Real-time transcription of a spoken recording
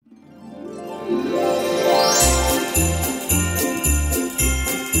Så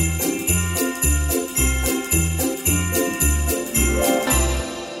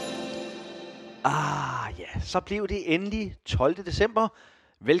blev det endelig 12. december.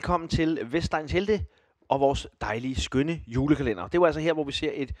 Velkommen til Vestegns Helte og vores dejlige, skønne julekalender. Det var altså her, hvor vi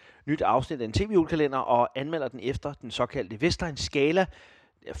ser et nyt afsnit af en tv-julekalender og anmelder den efter den såkaldte Vestegns skala.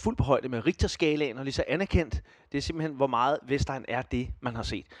 Fuld på højde med Richterskalaen og lige så anerkendt. Det er simpelthen, hvor meget Vestegn er det, man har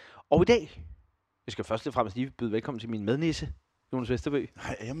set. Og i dag, jeg skal først og fremmest lige byde velkommen til min mednisse, Jonas Vesterbø.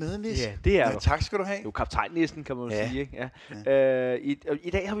 Er jeg mednisse? Ja, det er ja, du. Tak skal du have. Jo, kaptajnnissen, kan man jo sige. Ikke? Ja. I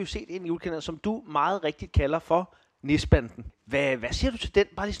dag har vi jo set en julekalender, som du meget rigtigt kalder for Nisbanden. Hvad siger du til den?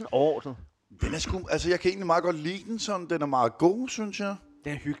 Bare lige sådan overordnet. Den er sgu, altså jeg kan egentlig meget godt lide den sådan. Den er meget god, synes jeg.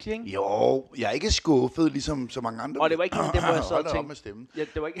 Den er hyggelig, ikke? Jo, jeg er ikke skuffet, ligesom så mange andre. Og det var ikke en af dem, hvor jeg sad og tænkte... med stemmen. Ja,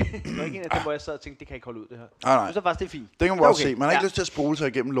 det var ikke en af dem, hvor jeg sad og tænkte, det kan jeg ikke holde ud, det her. Nej. Jeg synes faktisk, det er fint. Det kan man også se. Man har ikke lyst til at spole sig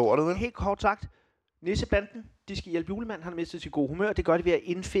igennem lortet, vel? Helt kort sagt. Nissebanden, de skal hjælpe julemanden, han har mistet sit gode humør. Det gør de ved at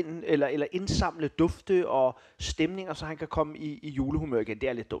indfinde eller indsamle dufte og stemninger, så han kan komme i julehumør igen. Det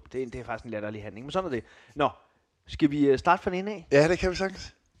er lidt dumt. Det er faktisk en latterlig handling, men sådan er det. Nå, skal vi starte fra den ende af? Ja, det kan vi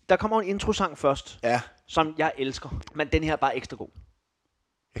sagtens. Der kommer en introsang først, som jeg elsker, men den her er bare ekstra god.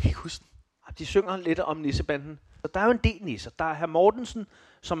 Jeg kan ikke huske den. De synger lidt om nissebanden. Og der er jo en del nisser. Der er herr Mortensen,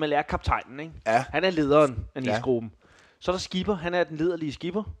 som er lærerkaptajnen, ikke? Ja. Han er lederen af nissegruppen. Så er der Skipper, han er den lederlige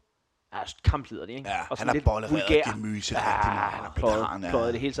Skipper. Ja, kamplederlig, ikke? Ja, og han har bollereret Gemyse rigtig meget. Han har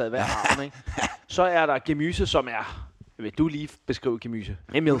pløjet det hele taget hver arm, ikke? Så er der Gemyse, som er... Vil du lige beskrive Gemyse?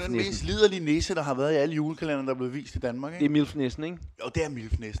 Hun er den mest liderlige nisse, der har været i alle julekalenderne, der er blevet vist i Danmark, ikke? Det er Milfnissen, ikke? Jo, det er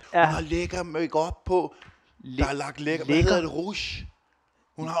Milfnissen. Ja. Hun har lækker make-up på. Der er lagt lækker... Hvad hedder det? Rouge.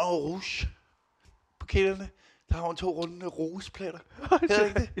 Hun har noget rouge på kinderne. Der har hun 2 runde rouge-pletter. Hedder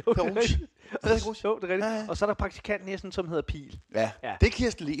ikke det? Jo, det er rigtigt. Jo, det er rigtigt. Ja. Og så er der praktikantnissen, som hedder Pil. Ja, det er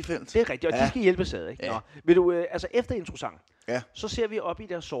Kirsten Lefeldt. Det er rigtigt, og de skal hjælpes ad, ikke? Ja. Nå. Vil du, altså efter introsangen, ja. Så ser vi op i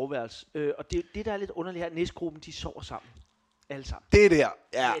deres soveværelse, og det der er lidt underligt her, nissegruppen, de sover sammen. Alle sammen. Det der,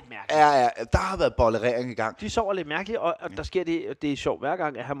 Det er lidt mærkeligt. ja, der har været bollerering i gang. De sover lidt mærkeligt, og der sker det er sjovt hver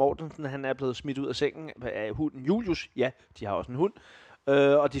gang, at herr Mortensen, han er blevet smidt ud af sengen af hunden Julius. Ja, de har også en hund.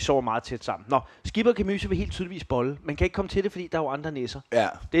 Og de sover meget tæt sammen. Nå, Skipper og Gemyse vil helt tydeligvis bolle. Man kan ikke komme til det, fordi der er jo andre nisser. Ja.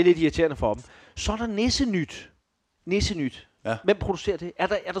 Det er lidt irriterende for dem. Så er der Nissenyt. Nissenyt. Ja. Hvem producerer det?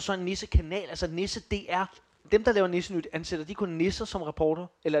 Er der så en nissekanal? Altså Nisse DR? Dem, der laver Nissenyt, ansætter de kun nisser som reporter?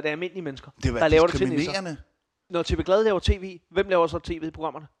 Eller er det almindelige mennesker, Det der laver det til diskriminerende. nisser? Når TV Glad laver tv, hvem laver så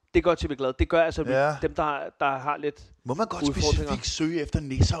tv-programmerne? Det gør TV Glad. Det gør altså dem, der har lidt. Må man godt specifikt søge efter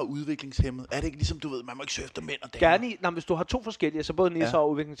nisser og udviklingshæmmede? Er det ikke ligesom, du ved, man må ikke søge efter mænd og damer? Gerne hvis du har 2 forskellige, altså både nisser og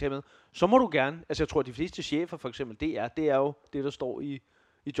udviklingshæmmede, så må du gerne, altså jeg tror, at de fleste chefer, for eksempel DR, det er jo det, der står i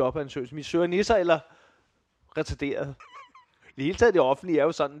jobansøgelsen. Vi søger nisser eller retarderet. I hele taget det offentlige er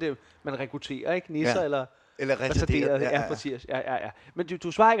jo sådan, det man rekrutterer, ikke? Nisser eller retarderet. Ja, præcis. Ja. Men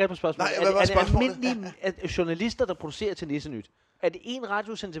du svarer ikke på spørgsmålet. Nej, hvad var spørgsmålet? Er det almindelige journalister, der producerer til Nissenyt? Er det en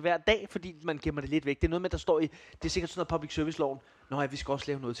radiosendelse hver dag, fordi man gemmer det lidt væk? Det er noget med, der står i, det er sikkert sådan noget public service-loven. Nå ja, vi skal også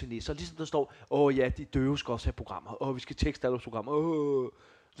lave noget til nisser. Ligesom der står, de døve skal også have programmer. Vi skal tekste alle programmer.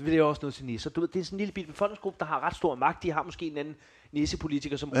 Så vil det jo også noget til nisser. Du ved, det er sådan en lille befolkningsgruppe, der har ret stor magt. De har måske en anden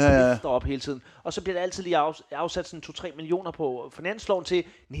nissepolitiker, som står op hele tiden. Og så bliver der altid lige afsat sådan 2-3 millioner på finansloven til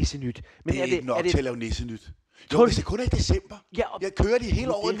Nissenyt. Men det er ikke nok til at lave Nissenyt. Jo, hvis det kun er i december. Jeg kører de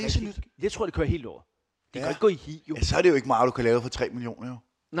hele året Nissenyt. Jeg tror, det kører hele året. Det kan ikke gå i hi, jo. Ja, så er det jo ikke meget, du kan lave for 3 millioner, jo.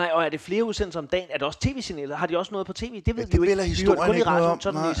 Nej, og er det flere udsendelser om dagen? Er det også tv-signaler? Har de også noget på tv? Det ved vi jo ikke. Vi hører kun i radioen,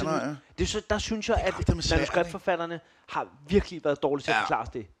 sådan nej. Der synes jeg, at manuskriptforfatterne har virkelig været dårlige til at forklare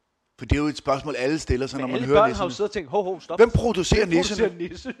det. For det er jo et spørgsmål, alle stiller sig, når man hører Nissenyt. Alle børn har jo siddet og tænkt, stop. Hvem producerer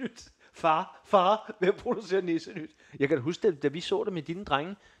Nissenyt? Far, hvem producerer Nissenyt? Jeg kan da huske det, da vi så det med dine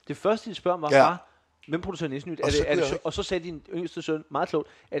drenge. Det første, de spørger mig, far, hvem producerer Nissenyt? Og så sagde din yngste søn, meget klogt,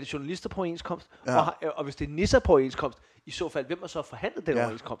 er det journalister på overenskomst? Og hvis det er nisser på overenskomst, i så fald, hvem har så forhandlet den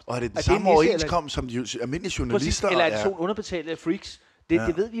overenskomst? Og er det den samme overenskomst som de almindelige journalister? Eller er det sådan underbetalte freaks?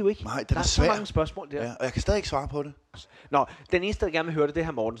 Det ved vi jo ikke. Nej, der er så mange spørgsmål der. Ja, og jeg kan stadig ikke svare på det. Nå, den eneste, der gerne vil høre det er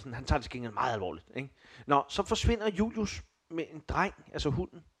her Mortensen. Han tager det skængende meget alvorligt. Ikke? Nå, så forsvinder Julius med en dreng, altså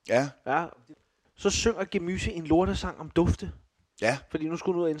hunden. Ja. Så synger Gemyse en lortesang om dufte. Ja. Fordi nu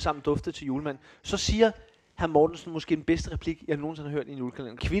skulle hun ud og indsamle dufte til julemand. Så siger herr Mortensen måske den bedste replik, jeg nogensinde har hørt i en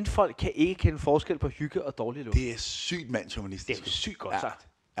julekalender. Kvindfolk kan ikke kende forskel på hygge og dårlig luft. Det er sygt mandsjournalistisk. Det er sygt godt sagt.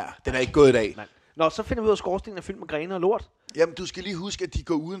 Ja, den er ikke gået i dag. Nej. Nå, så finder vi ud af, at skorstenen er fyldt med grene og lort. Jamen, du skal lige huske, at de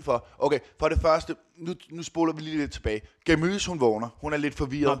går udenfor. Okay, for det første, nu spoler vi lige lidt tilbage. Gemyse, hun vågner. Hun er lidt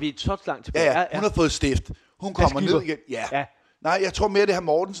forvirret. Nå, vi er så langt tilbage. Ja. Hun har fået stift. Hun kommer ned igen. Ja. Nej, jeg tror mere, det her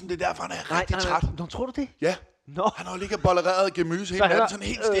Mortensen. Det er derfor, han er rigtig træt. Nå, tror du det? Ja. Nå. Han har jo ligget og bollereret Gemys hele natten, sådan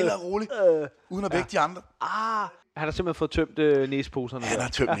helt stille og roligt, uden at vække de andre. Han har simpelthen fået tømt næseposerne. Han har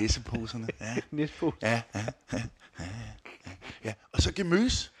tømt næseposerne. Ja. Næsepose. Ja. Og så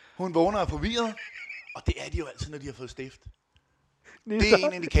Gemys, hun vågner og er forvirret. Og det er de jo altid, når de har fået stift. Det er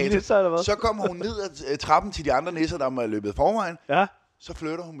en indikator. Så kommer hun ned ad trappen til de andre nisser, der er løbet forvejen. Ja. Så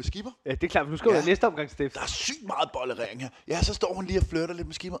flytter hun med Skipper. Ja, det er klart, for nu skal jo næste omgang stift. Der er sygt meget bollerering her. Ja, så står hun lige og flytter lidt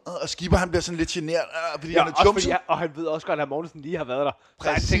med Skipper. Og Skipper, han bliver sådan lidt generet, fordi han er tumset. Og han ved også godt, at Mortensen lige har været der.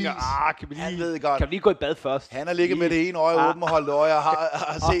 Præcis. Så han tænker, kan vi lige gå i bad først? Han har ligget med det ene øje åbent og holdt øje og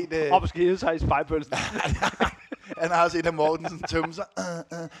har set... Og måske sig i spejlpølsen. Han har set, at Mortensen tømme sig.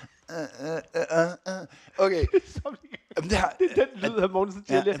 Okay. Det er den lyd af Mortensen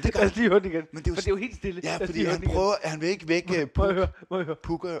til. Lad os lige høre den igen. Men det er jo helt stille. Ja, fordi han prøver, han vil ikke vække Pukker.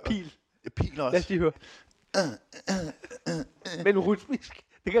 Pil også. Lad os lige høre. Men rytmisk.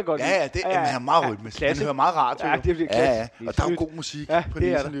 Det kan jeg godt lide. Ja, det er meget rytmisk. Han hører meget radio. Ja, det bliver klassisk. Og der er jo god musik på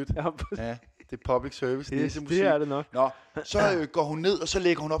Nissenyt. Ja, det er public service, nissemusik. Det er det nok. Nå, så går hun ned, og så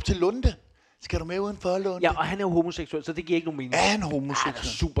lægger hun op til Lunde. Skal du med udenfor, Lunde? Ja, og han er jo homoseksuel, så det giver ikke nogen mening. Er han homoseksuel? Han er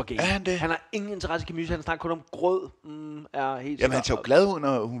super gay. Er han det? Han har ingen interesse i Gemys, han snakker kun om grød. Er helt jamen, han ser jo glad ud,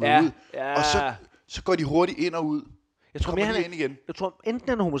 når hun vil ud. Ja. Og så går de hurtigt ind og ud. Jeg tror, jeg tror enten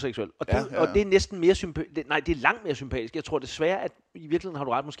han er homoseksuel, og det er næsten mere sympatisk. Nej, det er langt mere sympatisk. Jeg tror desværre, at i virkeligheden har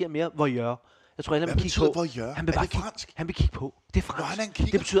du ret, måske mere voyeur. Jeg tror, hvad betyder voyeur? Han vil bare fransk. Han vil kigge på. Det er fransk.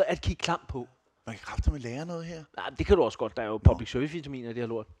 Det betyder at kigge klam på. Man kan kraftedeme lære noget her. Nej, det kan du også godt. Der er jo public service vitaminer i det her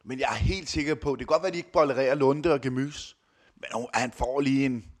lort. Men jeg er helt sikker på, det kan godt være, at de ikke bollererer Lunde og Gemys. Men han får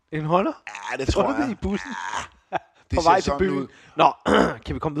lige en holder? Ja, det tror jeg. I bussen. Det på vej til byen. Nå,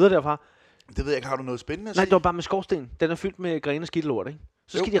 kan vi komme videre derfra? Det ved jeg ikke. Har du noget spændende at sige? Nej, det var bare med skorsten. Den er fyldt med grene og skidt lort, ikke?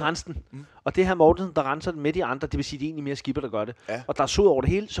 Så skal de rense den. Og det her Mortensen, der renser den med de andre, det vil sige, det er egentlig mere Skipper, der gør det. Ja. Og der er sod over det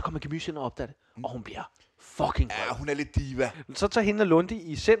hele, så kommer Gemys ind og opdager det. Og hun bliver fucking glad. Ja, hun er lidt diva. Så tager hende og Lunde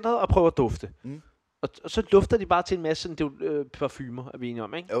i centret og prøver at dufte. Og så dufter de bare til en masse parfumer, er vi enige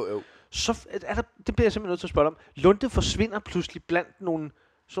om, ikke? Jo. Så det bliver jeg simpelthen nødt til at spørge om. Lunde forsvinder pludselig blandt nogle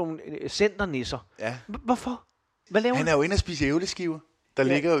centernisser. Ja. Hvorfor? Hvad laver han? Han er jo inde og spise ævleskiver, der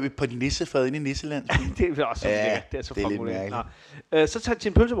ligger jo på de nissefad inde i Nisseland. Det er også det er så formuleret. Så tager de til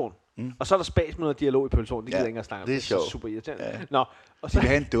en pølsevogn, og så er der spas med noget dialog i pølsevognen. Det gider ikke engang snakke om. Det er sjovt. Super irriterende. Ja. Nå, og så de vil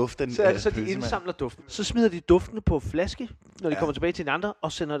have en duft af så er det så, de indsamler duften. Så smider de duftene på flaske, når de kommer tilbage til de andre,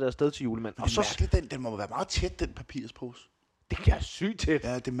 og sender det afsted til julemanden. Og det er mærkeligt, den må være meget tæt, den papirspose. Det er sygt tæt.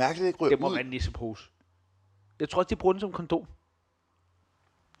 Ja, det er mærkeligt, ikke rører ud. Det må være en nissepose. Jeg tror også, de bruger den som kondom.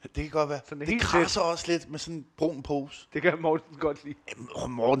 Det kan godt være. Det krasser også lidt med sådan en brun pose. Det kan Mortensen godt lide.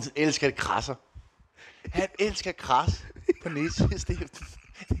 Mortensen elsker det krasser. Han elsker kras på nissestiften.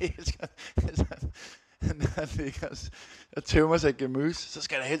 Det elsker han ligger og tømmer sig Gemys. Så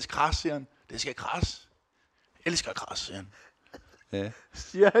skal der helst kras, siger han. Det skal kras. Jeg elsker kras, siger han. Ja.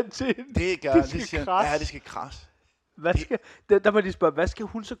 Siger han til hende? Det gør det siger han. Ja, det skal kras. Der må de spørge, hvad skal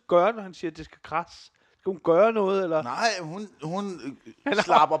hun så gøre, når han siger, at det skal kras? Skal hun gøre noget, eller? Nej, hun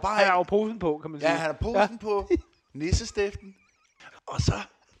slapper bare af. Han har jo posen på, kan man sige. Ja, han har posen på. Nissestiften. Og så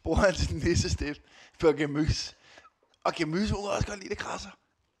bruger han sin nissestift for Gemys. Og Gemys, hun også godt lide det krasser.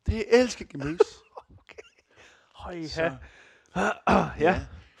 Det elsker Gemys. Okay. Ja.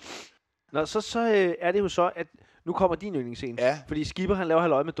 Nå, så er det jo så, at nu kommer din yndlingsscene. Ja. Fordi Skipper, han laver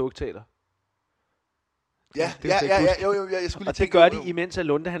halvøje med dukteater. Ja, jeg skulle og det gør de, imens at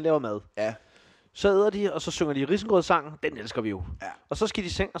Lunde, han laver mad. Ja. Så æder de, og så synger de risengrødssangen. Den elsker vi jo. Ja. Og så skal de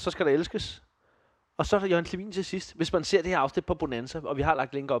seng, og så skal der elskes. Og så er der Jørgen Clevin til sidst. Hvis man ser det her afsnit på Bonanza, og vi har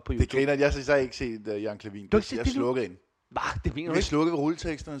lagt linker op på YouTube. Det griner, jeg har ikke set Jørgen Clevin. Jeg slukkede ind. Det mener du ikke? Vi slukkede ved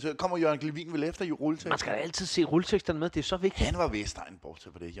rulleteksterne, så kommer Jørgen Clevin vel efter rulleteksterne. Man skal da altid se rulleteksterne med, det er så vigtigt. Han var Vestegn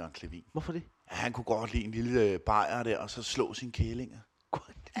bortset på det, Jørgen Clevin. Hvorfor det? Ja, han kunne godt lide en lille bajer der, og så slå sine kælinger.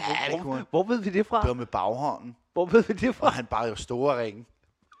 Hvor ved vi det fra? Det var med baghånden. Hvor ved vi det fra? Og han bare jo store ringe.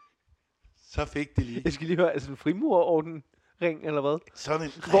 Så fik det lige. Jeg skal lige høre, altså en frimurorden ring, eller hvad? Sådan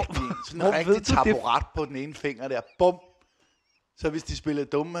en rigtig taburet på den ene finger der. Bum. Så hvis de spillede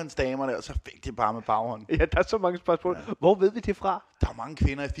dummandsdamer der, så fik de bare med baghånden. Ja, der er så mange spørgsmål. Ja. Hvor ved vi det fra? Der var mange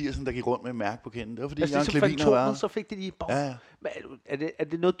kvinder i 80'erne, der gik rundt med mærke på kinden. Det var fordi Jørgen Clevin har været. Så fik de lige baghånden. Ja. Er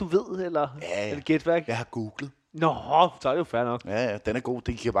det noget, du ved, eller er det gætværk? Jeg har googlet. Nå, så er det jo fair nok. Ja, den er god.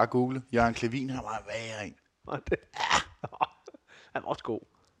 Den kan jeg bare google. Jørgen Clevin har meget værre en. Han var også god.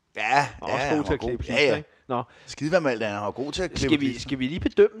 Ja, han var god til at klippe. Ja. Nå. Skide hvad med alt, han var god til at klippe. Skal vi lige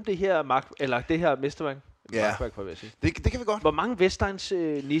bedømme det her, det her mesterværk? Ja, det kan vi godt. Hvor mange Vestegns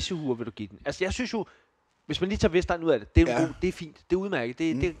nissehuer vil du give den? Altså, jeg synes jo, hvis man lige tager Vestegn ud af det, det er, det er fint, det er udmærket,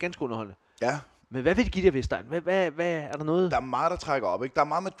 det er ganske underholdende. Ja, Men hvad vil det give dig, Vestegn? Hvad er der noget? Der er meget, der trækker op, ikke? Der er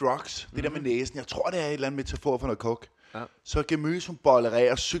meget med drugs. Det der med næsen. Jeg tror, det er et eller andet metafor for noget coke. Ja. Så Gemøs, hun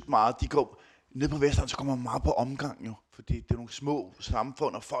bollererer sygt meget. De går ned på Vestegn, så kommer man meget på omgang jo. Fordi det er nogle små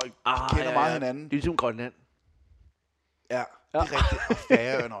samfund, og folk kender meget hinanden. Det er ligesom Grønland. Ja, det er rigtigt. Og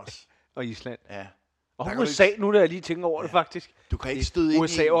Færøerne også. Og Island. Ja. Og Der kan USA, nu da jeg lige tænker over det faktisk. Du kan ikke støde ind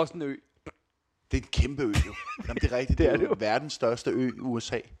USA er også en ø. Det er en kæmpe ø jo. Jamen, det er rigtigt. Det er jo verdens største ø,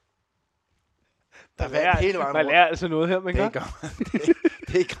 USA. Der er hele vejen man lærer altså noget her, man det gør.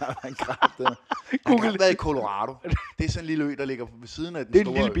 det gør man kraftigt. Jeg har været i Colorado. Det er sådan en lille ø, der ligger ved siden af den store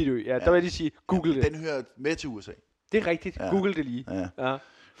store ø. Det er en lille bitte ø, ja. Der vil jeg lige sige, Google det. Den hører med til USA. Det er rigtigt. Ja. Google det lige. Ja. Ja.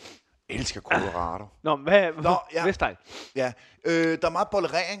 Elsker Colorado. Nå, ja. Vestegn. Ja, der er meget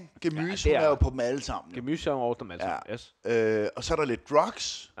bollerering. Gemys, Ja, hun er jo på dem alle sammen. Gemys er over dem alle sammen. Ja. Yes. Og så er der lidt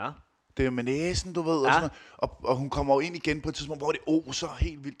drugs. Ja. Det er med næsen, du ved. Og, sådan noget. Og hun kommer jo ind igen på et tidspunkt, hvor det oser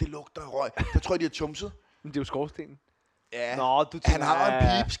helt vildt. Det lugter af røg. Der tror jeg, de har tumset. Men det er jo skorstenen. Ja. Nå, du han har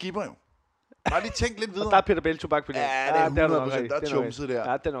en pip, skipper jo. Bare lige tænkt lidt videre. Og der er Peter Bell tobak på det. Ja, det er 100%. Der er tumset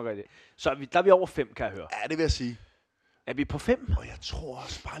der. Ja, det er nok rigtigt. Så der er vi over 5, kan jeg høre. Ja, det vil jeg sige. Er vi på 5? Og jeg tror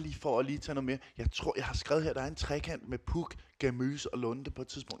også, bare lige for at lige tage noget mere. Jeg har skrevet her, der er en trekant med Puk, Gamøs og Lunde på et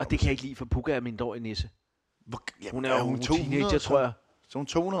tidspunkt. Og det kan jeg ikke lide, for Puka er min dårlige nisse. Hun er jo 200, teenager, tror jeg. Så hun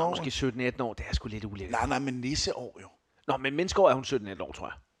 200 år? Måske 17-18 år. Det er sgu lidt ulækkert. Nej, men nisseår jo. Nå, men menneskeår er hun 17-18 år, tror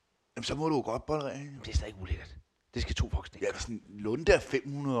jeg. Jamen, så må du jo godt bollerere. Det er stadig ulækkert. Det skal 2 voksne. Ja, sådan, Lunde er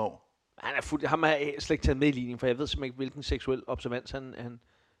 500 år. Han er fuldt. Ham har jeg slet ikke taget med i ligningen, for jeg ved simpelthen ikke, hvilken seksuel observans han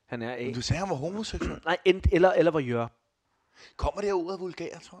er af. Men du sagde, han var homoseksuel? Nej, eller var Jør. Kommer det her ud af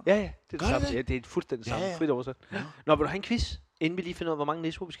vulgær, tror jeg? Ja, det er det samme. Ja, det er fuldstændig samme. Ja. Frit oversat. Ja. Nå, vil du have en quiz, inden vi lige finder ud af, hvor mange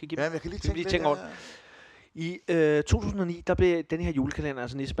nisseord vi skal give? Ja, jeg kan lige tænke over. I 2009, der blev den her julekalender,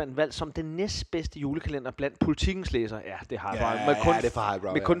 altså Nissebanden, valgt som den næstbedste julekalender blandt Politikens læsere. Ja, det har jeg.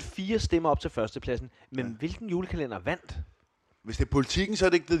 Med kun 4 stemmer op til førstepladsen. Men hvilken julekalender vandt? Hvis det er Politikken, så er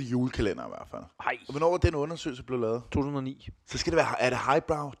det ikke det julekalender i hvert fald. Nej. Og hvornår var den undersøgelse blevet lavet? 2009. Så skal det være, er det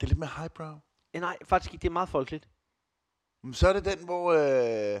highbrow? Det er lidt mere highbrow. Ja, nej, faktisk ikke. Det er meget folkeligt. Så er det den,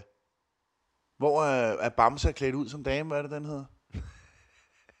 hvor Bamse er klædt ud som dame. Hvad er det, den hedder?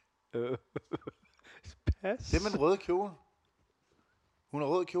 Pas. Det er med den røde kjole. Hun har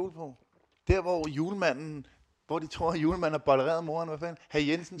rød kjole på. Der, hvor julemanden... Hvor de tror, at julemanden har bollereret moren. Hvad fanden? Hr.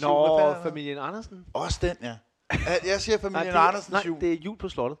 Jensens jul. Nå, familien Andersen. Også den, ja. Jeg siger familien Andersens jul. Nej, det er jul på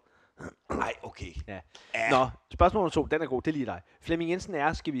slottet. Nej, okay. Ja. Nå, spørgsmål nummer 2. Den er god. Det er lige dig. Flemming Jensen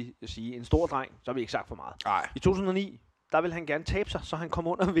er, skal vi sige, en stor dreng. Så har vi ikke sagt for meget. Nej. I 2009, der vil han gerne tabe sig, så han kom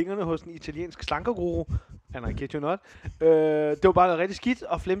under vingerne hos en italiensk slankeguru. And I kid you not. Det var bare noget rigtig skidt,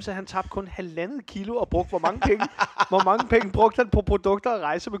 og Flemse, han tabte kun 1,5 kilo og brugte hvor mange penge? Hvor mange penge brugte han på produkter og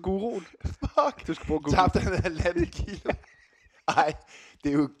rejser med guruen? Fuck. Du skal bruge Google. Tabte han 1,5 kilo? Ej, det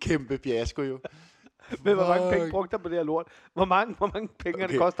er jo et kæmpe fiasko jo. Men hvor mange penge brugte han på det her lort? Hvor mange penge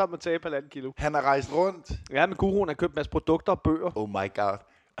det koster ham at tabe 1,5 kilo? Han har rejst rundt. Ja, men guruen har købt en masse produkter og bøger. Oh my god.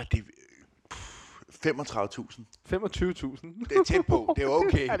 Og det 35.000. 25.000. Det er tæt på. Det er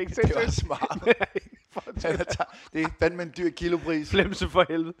okay. Er det ikke det var smart. Det er fandme en dyr kilopris. Flemse for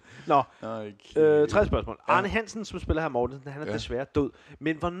helvede. Nå, okay. 3 spørgsmål. Arne Hansen, som spiller her Mortensen, han er desværre død.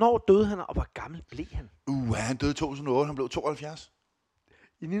 Men hvornår døde han, og hvor gammel blev han? Han døde i 2008. Han blev 72.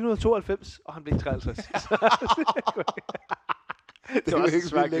 I 1992, og han blev 53. det var ikke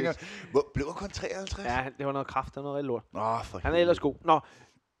svært længere. Blev han kun 53? Ja, det var noget kraft, det var noget rigtig lort. Han er ellers god. Nå,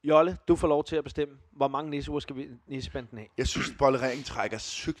 Jolle, du får lov til at bestemme, hvor mange nisseure skal vi nissebanden have. Jeg synes, bolleringen trækker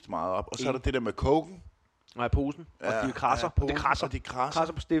sygt meget op. Og så er der det der med koken. Og i posen. Og de krasser. Ja, det krasser. Og de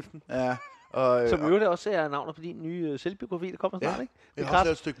krasser på stiften. Ja. Som jo det også er navnet på din nye selvbiografi, der kommer snart, ikke? Jeg har også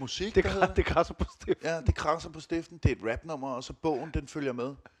lavet et stykke musik, det krasser på stiften. Ja, det krasser på stiften. Det er et rapnummer, og så bogen, den følger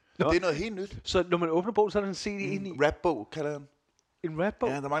med. Det er noget helt nyt. Så når man åbner bogen, så er der en CD ind i? Rapbog, kalder den. En rapbog?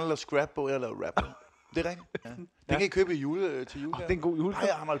 Ja, der mangler lavet scrapbog, jeg har lavet rapbog. Det er rigtigt. Ja. Den kan I købe til jule. Det er en god jule. Hej,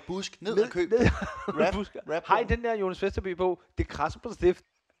 Arnold Busk. Ned og køb. Rap. Hej, den der Jonas Vesterby på. Det krasser på stift.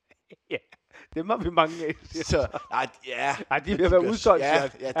 Ja, dem har vi mange af. Så, nej, de vil være udsolgt. Ja,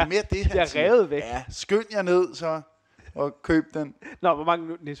 det er mere det, han siger. De er revet væk. Ja, skynd jer ned, så, og køb den. Nå, hvor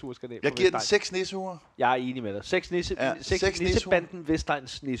mange nisseure skal det? Jeg giver den 6 nisseure. Jeg er enig med dig. 6 nissebanden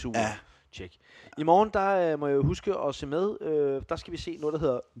Vestegns nisseure. Ja. Check. I morgen, der må jeg jo huske at se med. Der skal vi se noget, der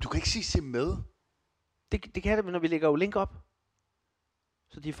hedder... Du kan ikke sige se med. Det kan det, når vi lægger jo link op.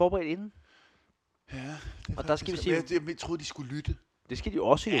 Så de er forberedt inden. Ja. Og der skal vi se... Jeg troede, de skulle lytte. Det skal de jo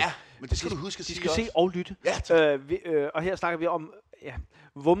også. Ja, men det skal du huske at de sige skal også. se og lytte. Ja, Og her snakker vi om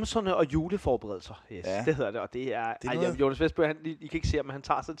vumserne og juleforberedelser. Yes, Ja. det hedder det, og det er... Det er noget- Jonas Vestbø, I kan ikke se, men han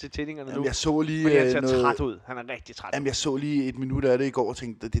tager sig til tændingerne nu. Jamen, jeg så lige Fordi han ser træt ud. Han er rigtig træt. Jamen, jeg så lige et minut af det i går og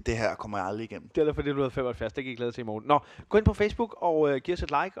tænkte, det her kommer jeg aldrig igennem. Det er fordi, du havde 75. Det kan jeg glæde til i morgen. Nå, gå ind på Facebook og giv os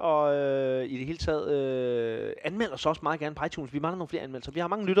et like, og i det hele taget anmeld os også meget gerne på iTunes. Vi mangler nogle flere anmeldelser. Vi har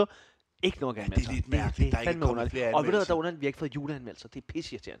mange lytter. Ikke nogen anmeldelser. det er lidt mærkeligt, der ikke er fandme kommet underligt. flere Og ved du hvad, anmeldelser. der er underligt, vi har ikke fået juleanmeldelser. Det er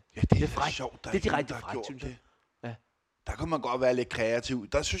pisseirriterende. Ja, det er frækt. sjovt. Det er ikke nogen, direkte der har frækt, gjort synes det. jeg. Ja. Der kan man godt være lidt kreativ.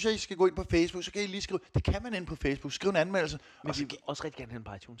 Der synes jeg, I skal gå ind på Facebook, så kan I lige skrive. Det kan man ind på Facebook. Skriv en anmeldelse. Men Og så vi vil også rigtig gerne have den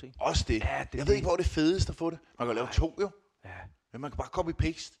på iTunes, ikke? også det. Ja, det er Jeg ved ikke, hvor det er fedest at få det. Man kan lave Nej. 2 jo. Ja. Men man kan bare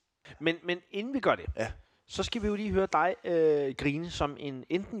copy-paste. Men inden vi gør det, Ja. så skal vi jo lige høre dig grine som en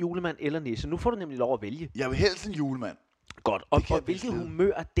enten julemand eller nisse. Nu får du nemlig lov at vælge. Jeg vil helst en julemand. Godt. kan Og jeg hvilket bedst lide.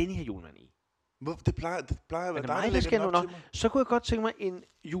 humør er denne her julemand i? Det plejer at være Er det dig, mig, der der lægger skal den op nu? til mig. Så kunne jeg godt tænke mig en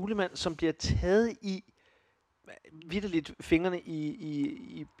julemand, som bliver taget i vitterligt fingrene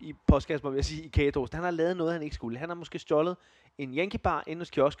i postkassen, vil jeg sige, i kagedåsen. Han har lavet noget, han ikke skulle. Han har måske stjålet en Yankee-bar inde hos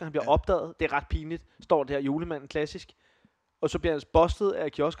kiosken. Han bliver opdaget. Det er ret pinligt. Står der julemanden klassisk. Og så bliver han bustet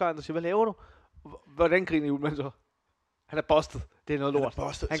af kioskeren, der siger, hvad laver du? Hvordan griner julemanden så? Han er bustet. Det er noget Han er lort.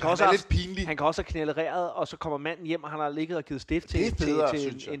 busted, Han så kan han også er have- lidt pinlig. Han kan også have knældereret, og så kommer manden hjem, og han har ligget og givet stift Det er til, federe, til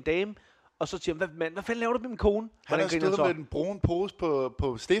synes jeg. en dame. Og så siger han, hvad fanden laver du med min kone? Han Hvordan har griner han stået så? med den brune pose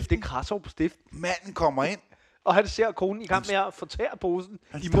på stiften. Det krasser på stift. Manden kommer ind. Og han ser konen i gang med at fortære posen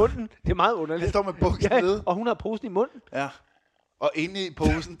i står- munden. Det er meget Han underligt. står med buksen Ja, nede. og hun har posen i munden. Ja. Og inde i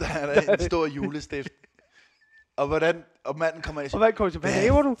posen, der er der en stor julestift. Og manden kommer ind og Og hvad kommer til? Hvad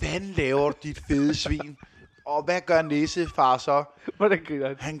laver du? Hvad laver du, dit fede svin? Og hvad gør nissefar så? Hvordan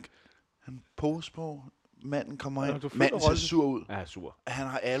griner han? Han pose på. Manden kommer Ja, ind. du føler Manden ser rollen. sur ud. Ja, sur. Han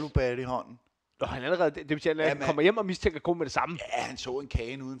har alubat i hånden. Og han allerede, det betyder, at han Jamen, kommer hjem og mistænker konen med det samme. Ja, han så en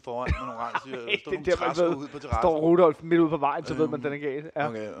kage uden foran med nogle rensdyr. Der stod det er nogle der, man træsko ved. ude på Står terrassen. Rudolf midt ude på vejen, så ved man, den er galt. Ja.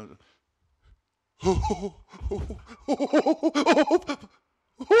 Okay.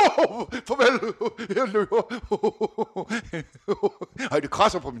 Farvel, jeg løber. Ej, det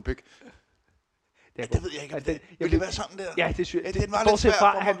krasser på min pik. er Det ved jeg ikke. Ja, den- Vil det være sådan der? Ja, det synes Ja, jeg. den var lidt Bortset svær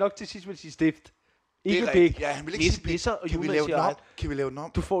fra, for at han mig. nok til sidst vil sige stift. Det Ikke er pik. rigtigt. Ja, han vil ikke sige pik. Nisser og Kan vi julemanden lave den siger om? alt. Kan vi lave den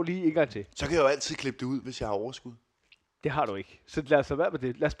om? Du får lige en gang til. Så kan jeg jo altid klippe det ud, hvis jeg har overskud. Det har du ikke. Så lad os lade være med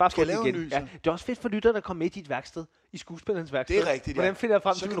det. Lad os bare Skal få jeg det lave en igen. ny, så? Ja, det er også fedt for lytterne at komme med i dit værksted. I skuespillerens værksted. Det er rigtigt, ja. Hvordan finder jeg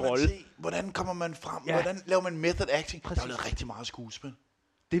frem Så til kan min man rolle? se, hvordan kommer man frem? Ja. Hvordan laver man method acting? Der Præcis. er jo lavet rigtig meget skuespil.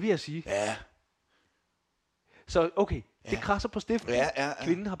 Det vil jeg sige. Ja, Så okay, det Ja. krasser på stiften. ja.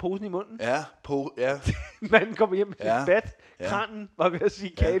 Kvinden har posen i munden. Ja, Manden kommer hjem med Ja. sit bat. Ja. Kranen, var ved at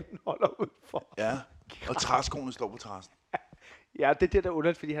sige, kagen holder ud for. ja. Og træskoene står på terrassen. Ja, det er det, der er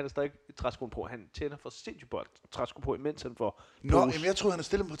underligt, fordi han er stadig træskoen på. Han tænder for sindssygt på træsko på, imens han får Nå, pose. jamen, jeg troede, han er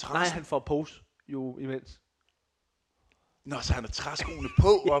stillet på Nej, terrassen. han får pose jo imens. Nå, så han har træskoene på.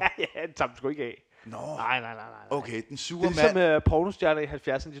 Og... Ja, han tager dem sgu ikke af. Nå, Nej. okay, den Det sure er ligesom mand. pornostjerner i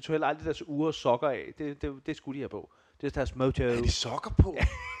 70'erne. De tog heller aldrig deres uger og sokker af. Det skulle de have på. Det er deres mojo. Er de sokker på?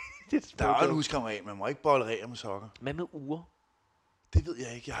 Det er Der er jo en mojo. huskammerat, man må ikke bollerere med sokker. Hvad med uger? Det ved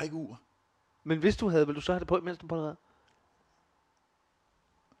jeg ikke, jeg har ikke ur. Men hvis du havde, ville du så have det på, mens du bollerede?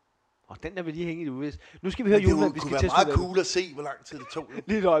 Og den der vil lige hænge i det uvis. Nu skal vi høre Men det julemanden. Vi kunne skal være til meget studiet. cool at se, hvor lang tid det tog.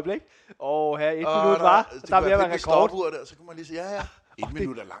 Lige et øjeblik. Og her 1 minut var. Der er ved at være rekord. Stopur der, så kan man lige sige, ja. 1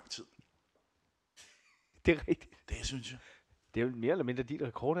 minut er lang tid. Det er rigtigt. Det synes jeg. Det er jo mere eller mindre din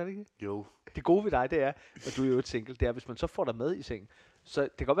rekord, er det ikke? Jo. Det gode ved dig, det er, at du er jo et single, det er, hvis man så får dig med i sengen, så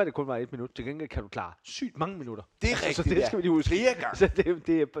det kan godt være, at det kun var 1 minut. Til gengæld kan du klare sygt mange minutter. Det er Så rigtigt, det skal vi lige huske. Flere gange. Så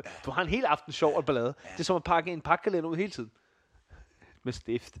du har en hel aften sjov og ballade. Det er som at pakke en pakkalender ud hele tiden. Med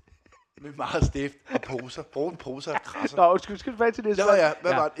stift. Med meget stift og poser. Brug en poser og krasser. Nå, skal vi tilbage til det? Nå ja,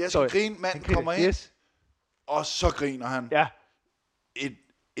 hvad var det? Jeg skal sorry. grine, manden kommer ind, Yes. og så griner han. Ja,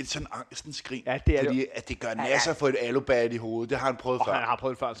 Et sådan angstens grin. Ja, det er fordi at det gør nasser for et alubat i hovedet. Det har han prøvet og før. han har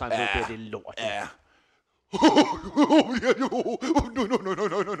prøvet før, så han ved, at det er lort. Ja.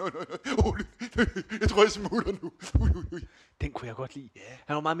 Jeg tror, jeg smutter nu. Den kunne jeg godt lide.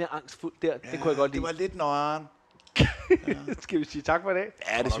 Han var meget mere angstfuld der. Den kunne jeg godt Det lide. var lidt nøjeren. Skal vi sige tak for i dag?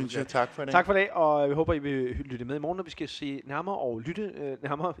 Ja, det synes jeg. Tak for det. Tak for i dag, og vi håber, I vil lytte med i morgen, når vi skal se nærmere og lytte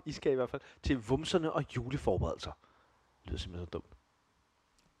nærmere, I skal i hvert fald, til vumserne og juleforberedelser. Det lyder simpelthen så dumt.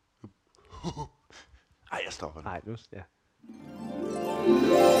 Ej, jeg stopper nu. Nej, nu, ja.